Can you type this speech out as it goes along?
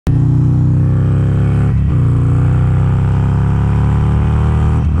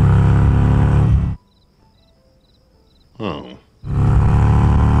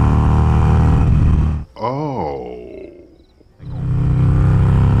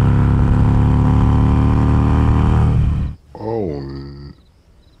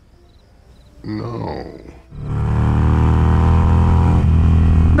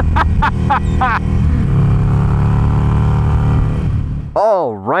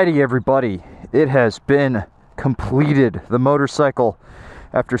Alrighty, everybody, it has been completed. The motorcycle,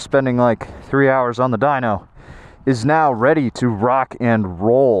 after spending like 3 hours on the dyno, is now ready to rock and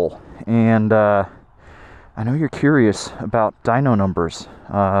roll. And I know you're curious about dyno numbers.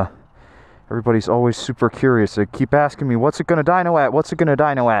 Everybody's always super curious. They keep asking me, what's it going to dyno at? What's it going to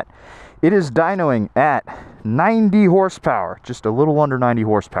dyno at? It is dynoing at 90 horsepower, just a little under 90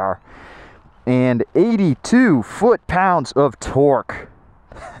 horsepower, and 82 foot-pounds of torque.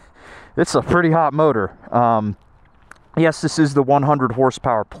 It's a pretty hot motor. Yes, this is the 100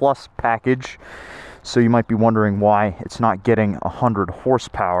 horsepower plus package, so you might be wondering why it's not getting 100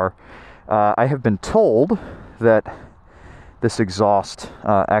 horsepower. I have been told that this exhaust,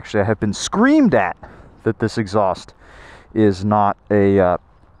 actually I have been screamed at that this exhaust is not a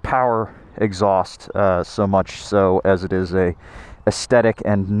power exhaust so much so as it is a aesthetic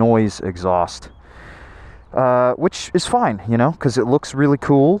and noise exhaust. Which is fine, you know, because it looks really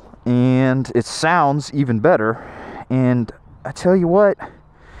cool and it sounds even better. And I tell you what,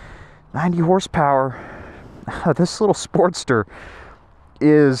 90 horsepower, this little Sportster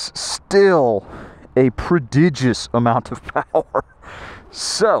is still a prodigious amount of power.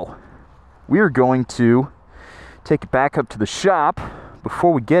 So we are going to take it back up to the shop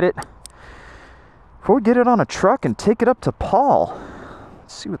before we get it on a truck and take it up to Paul.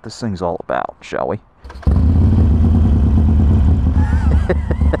 Let's see what this thing's all about, shall we?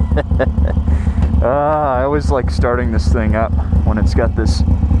 I always like starting this thing up when it's got this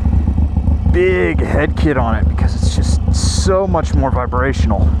big head kit on it because it's just so much more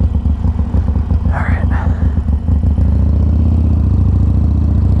vibrational. All right.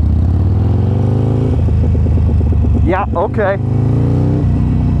 Yeah, okay.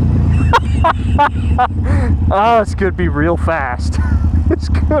 Oh, it's gonna be real fast. It's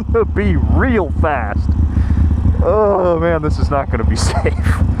gonna be real fast. Oh man, this is not gonna be safe.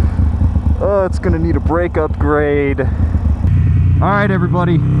 Oh, it's gonna need a brake upgrade. All right,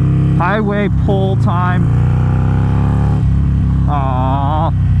 everybody, highway pull time.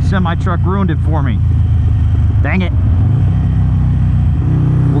 Aww, semi-truck ruined it for me. Dang it.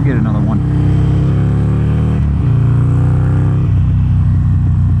 We'll get another one.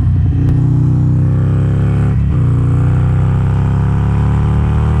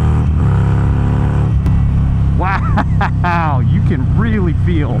 Wow, you can really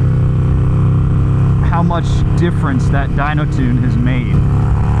feel how much difference that dyno tune has made.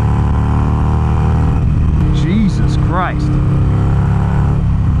 Jesus Christ.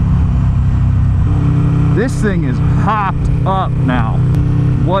 This thing is hopped up now.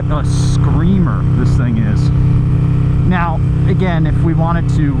 What a screamer this thing is. Now, again, if we wanted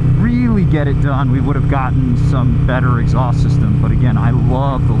to really get it done, we would have gotten some better exhaust system. But again, I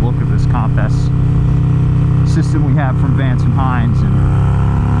love the look of this Compass system we have from Vance and Hines, and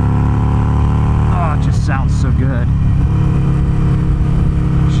oh, it just sounds so good.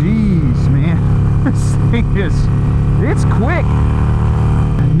 Jeez, man, this thing it's quick.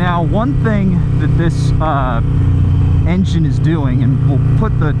 Now, one thing that this engine is doing, and we'll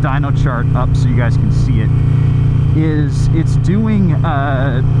put the dyno chart up so you guys can see it, is it's doing,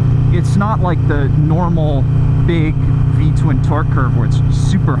 it's not like the normal big V-twin torque curve where it's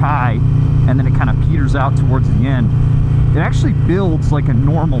super high and then it kind of peters out towards the end. It actually builds like a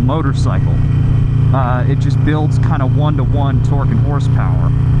normal motorcycle. It just builds kind of 1-to-1 torque and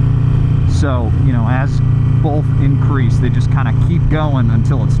horsepower. So, you know, as both increase, they just kind of keep going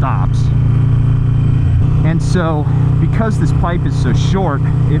until it stops. And so, because this pipe is so short,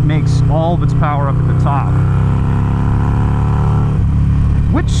 it makes all of its power up at the top,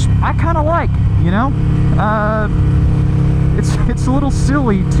 which I kind of like, you know? It's a little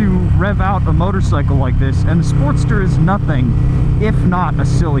silly to rev out a motorcycle like this, and the Sportster is nothing if not a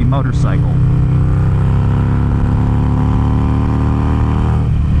silly motorcycle.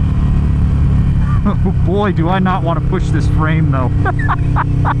 Oh boy, do I not want to push this frame though.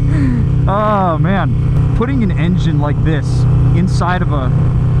 Oh man, putting an engine like this inside of a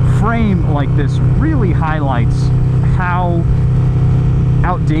frame like this really highlights how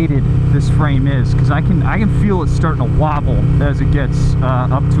outdated this frame is, because I can feel it starting to wobble as it gets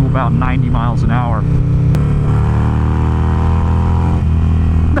up to about 90 miles an hour.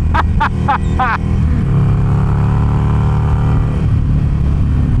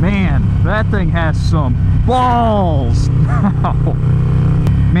 Man, that thing has some balls.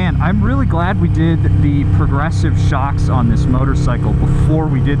 Man, I'm really glad we did the progressive shocks on this motorcycle before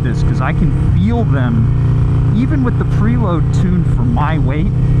we did this, because I can feel them. Even with the preload tuned for my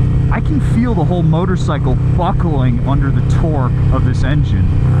weight, I can feel the whole motorcycle buckling under the torque of this engine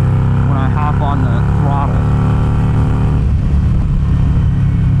when I hop on the throttle.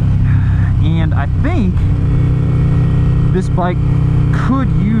 this bike could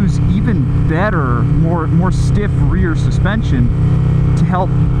use even better, more stiff rear suspension to help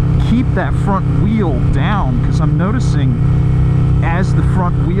keep that front wheel down, because I'm noticing as the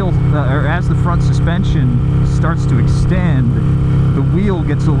front wheel or as the front suspension starts to extend, the wheel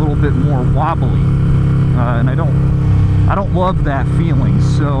gets a little bit more wobbly, and I don't love that feeling.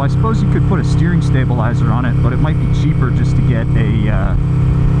 So I suppose you could put a steering stabilizer on it, but it might be cheaper just to get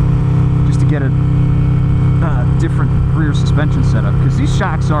a different rear suspension setup, because these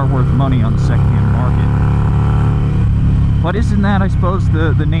shocks are worth money on the secondhand market. But isn't that, I suppose,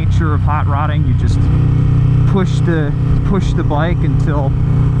 the nature of hot rodding? You just push the bike until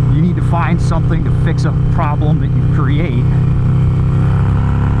you need to find something to fix a problem that you create.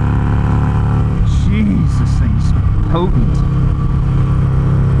 Jeez, this thing's potent.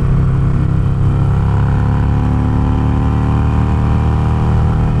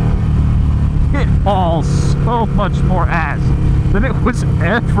 It hauls so much more ass than it was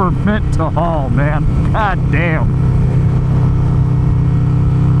ever meant to haul, man. God damn.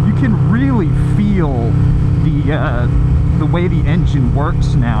 You can really feel the way the engine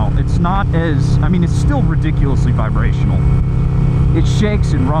works now. It's not as, I mean, it's still ridiculously vibrational. It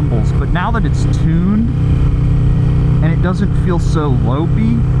shakes and rumbles, but now that it's tuned and it doesn't feel so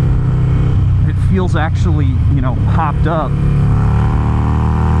lopey, it feels actually, you know, hopped up.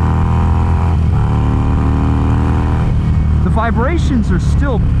 The vibrations are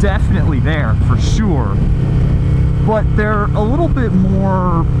still definitely there, for sure, but they're a little bit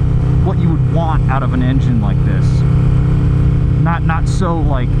more what you would want out of an engine like this. Not so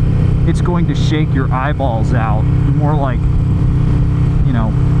like it's going to shake your eyeballs out, more like, you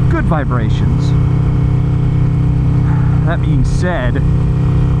know, good vibrations. That being said,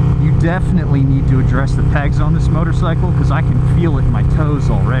 you definitely need to address the pegs on this motorcycle, because I can feel it in my toes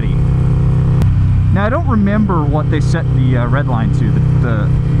already. Now, I don't remember what they set the red line to. The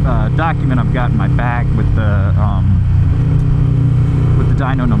document I've got in my bag with the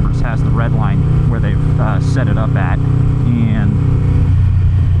dyno numbers has the red line where they've set it up at. And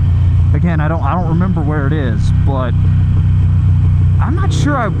again, I don't remember where it is, but I'm not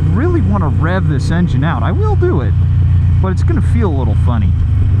sure I really want to rev this engine out. I will do it, but it's going to feel a little funny.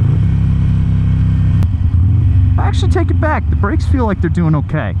 I actually take it back. The brakes feel like they're doing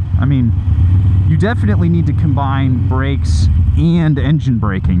okay. I mean, you definitely need to combine brakes and engine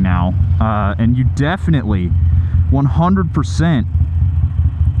braking now, and you definitely 100%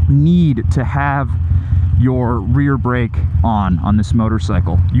 need to have your rear brake on this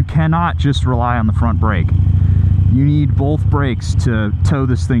motorcycle. You cannot just rely on the front brake. You need both brakes to tow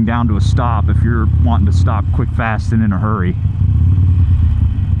this thing down to a stop if you're wanting to stop quick, fast, and in a hurry.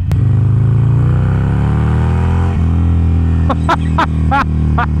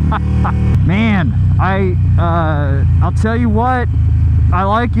 Man, I'll tell you what, I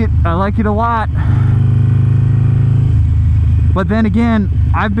like it a lot. But then again,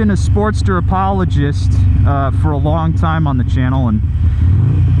 I've been a Sportster apologist for a long time on the channel, and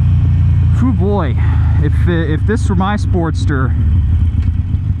whew boy, if this were my Sportster,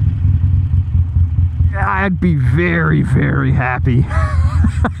 I'd be very, very happy.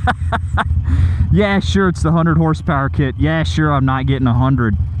 Yeah, sure, it's the 100 horsepower kit. Yeah, sure, I'm not getting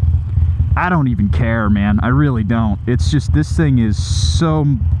 100. I don't even care, man. I really don't. It's just, this thing is so,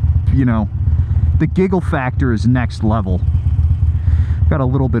 you know, the giggle factor is next level. Got a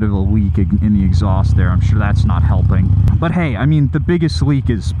little bit of a leak in the exhaust there. I'm sure that's not helping. But hey, I mean, the biggest leak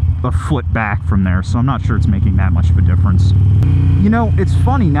is a foot back from there, so I'm not sure it's making that much of a difference. You know, it's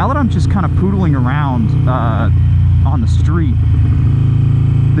funny, now that I'm just kind of poodling around on the street,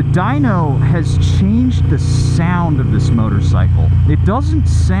 the dyno has changed the sound of this motorcycle. It doesn't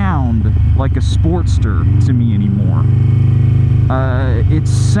sound like a Sportster to me anymore. It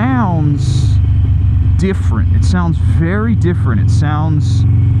sounds different. It sounds very different. It sounds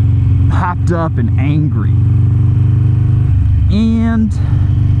hopped up and angry. And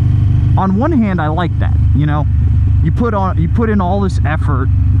on one hand, I like that. You know, you put in all this effort,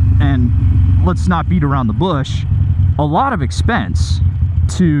 and let's not beat around the bush, a lot of expense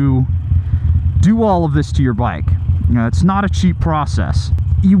to do all of this to your bike. You know, it's not a cheap process.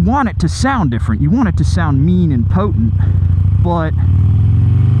 You want it to sound different. You want it to sound mean and potent, but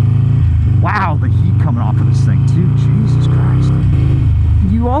wow, the heat coming off of this thing too, Jesus Christ.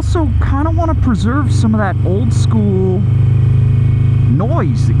 You also kind of want to preserve some of that old school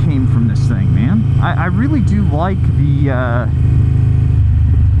noise that came from this thing, man. I really do like the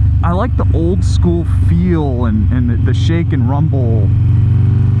I like the old school feel and the shake and rumble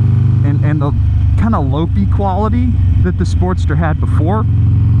and the kind of lopey quality that the Sportster had before.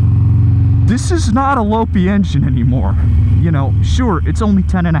 This is not a lopey engine anymore. you know, sure, it's only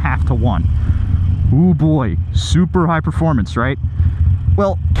 10.5 to 1. Ooh boy, super high performance, right?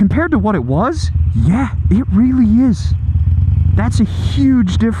 Well, compared to what it was, yeah, it really is. That's a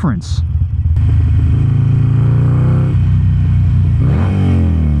huge difference.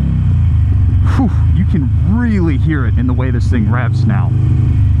 Whew, you can really hear it in the way this thing revs now.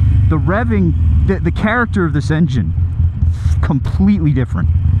 The revving, the character of this engine, completely different.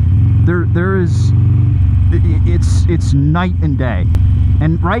 There is, it's night and day.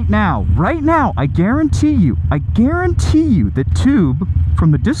 And right now, I guarantee you that Tube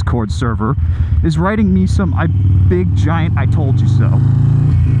from the Discord server is writing me some big giant "I told you so."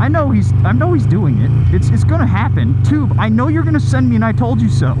 I know he's doing it. It's gonna happen. Tube, I know you're gonna send me an "I told you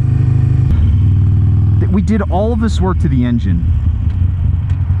so." That we did all of this work to the engine,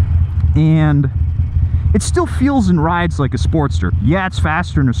 and it still feels and rides like a Sportster. Yeah, it's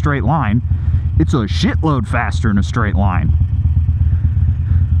faster in a straight line. It's a shitload faster in a straight line.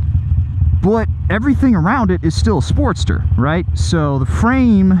 But everything around it is still a Sportster, right? So the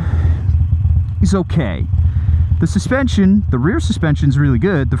frame is okay. The suspension, the rear suspension is really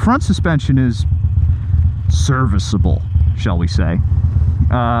good. The front suspension is serviceable, shall we say.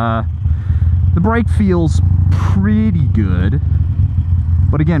 The brake feels pretty good.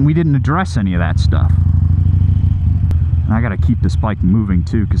 But again, we didn't address any of that stuff. And I gotta keep this bike moving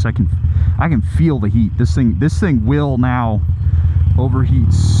too, because I can feel the heat. This thing will now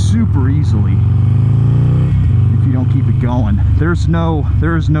overheat super easily if you don't keep it going. There is no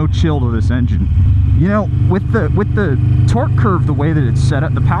chill to this engine. You know, with the torque curve the way that it's set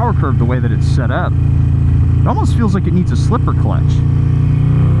up, the power curve the way that it's set up, it almost feels like it needs a slipper clutch.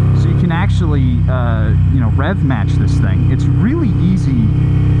 So you can actually you know, rev match this thing. It's really easy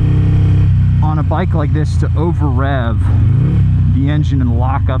on a bike like this to over rev the engine and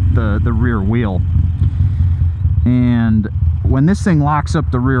lock up the rear wheel. And when this thing locks up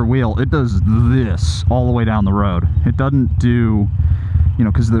the rear wheel, it does this all the way down the road. It doesn't do, you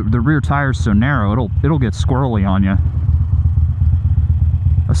know, because the rear tire's so narrow, it'll get squirrely on you.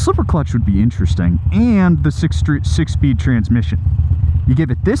 A slipper clutch would be interesting, and the six-speed transmission. You give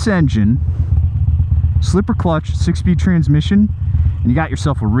it this engine, slipper clutch, 6-speed transmission, and you got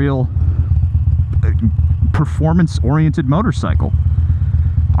yourself a real performance-oriented motorcycle.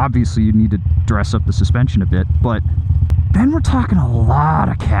 Obviously, you need to dress up the suspension a bit, but then we're talking a lot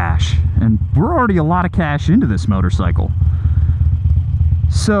of cash, and we're already a lot of cash into this motorcycle.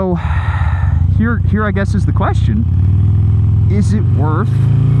 So here I guess is the question: is it worth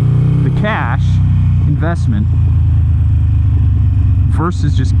the cash investment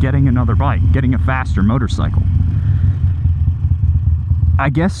versus just getting another bike, getting a faster motorcycle? I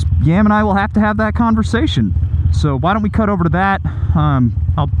guess Yam and I will have to have that conversation. So why don't we cut over to that?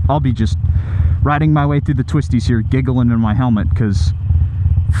 I'll be just riding my way through the twisties here, giggling in my helmet, because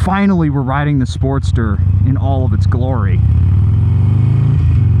finally we're riding the Sportster in all of its glory.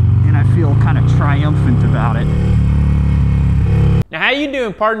 And I feel kind of triumphant about it. Now, how you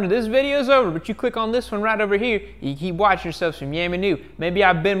doing, partner? This video's over, but you click on this one right over here. You keep watching yourself some Yammie Noob. Maybe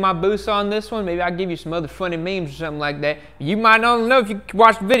I bend my boots on this one. Maybe I'll give you some other funny memes or something like that. You might not know if you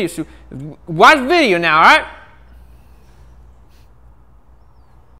watch the video. So watch the video now, all right?